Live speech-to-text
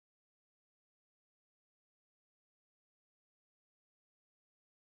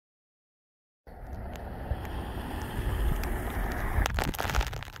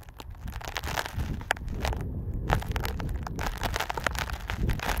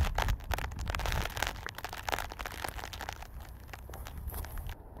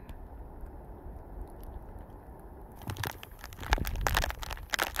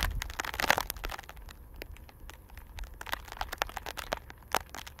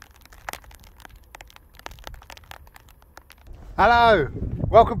Hello,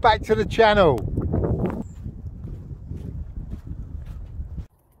 welcome back to the channel.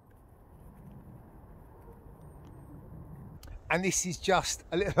 And this is just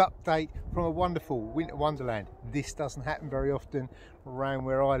a little update from a wonderful winter wonderland. This doesn't happen very often around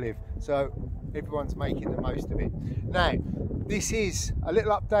where I live, so everyone's making the most of it. Now, this is a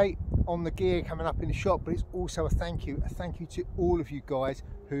little update on the gear coming up in the shop, but it's also a thank you to all of you guys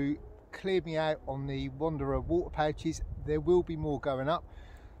who cleared me out on the Wanderer water pouches. There will be more going up.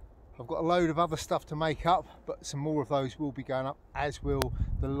 I've got a load of other stuff to make up, but some more of those will be going up, as will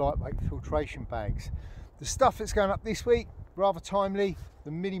the lightweight filtration bags. The stuff that's going up this week, rather timely,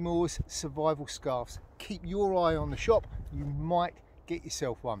 the Mini Moors survival scarves. Keep your eye on the shop, you might get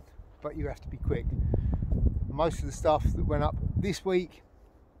yourself one, but you have to be quick. Most of the stuff that went up this week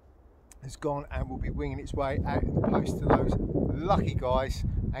has gone and will be winging its way out in the post to those lucky guys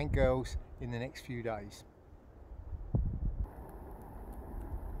and girls in the next few days.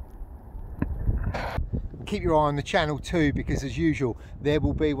 Keep your eye on the channel too, because as usual there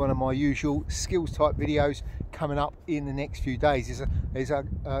will be one of my usual skills type videos coming up in the next few days.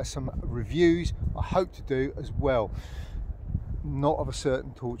 There's some reviews I hope to do as well, not of a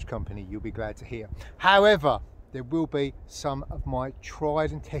certain torch company, you'll be glad to hear. However, there will be some of my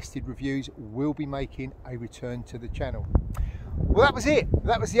tried and tested reviews will be making a return to the channel. Well, that was it.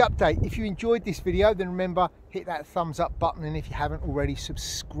 That was the update. If you enjoyed this video, then remember, hit that thumbs up button, and if you haven't already,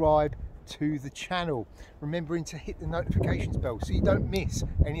 subscribe to the channel, remembering to hit the notifications bell so you don't miss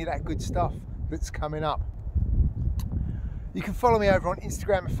any of that good stuff that's coming up. You can follow me over on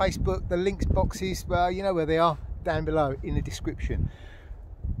Instagram and Facebook. The links boxes, well, you know where they are, down below in the description.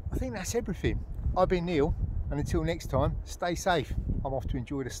 I think that's everything. I've been Neil, and until next time, stay safe. I'm off to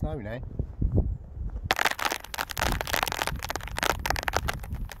enjoy the snow now.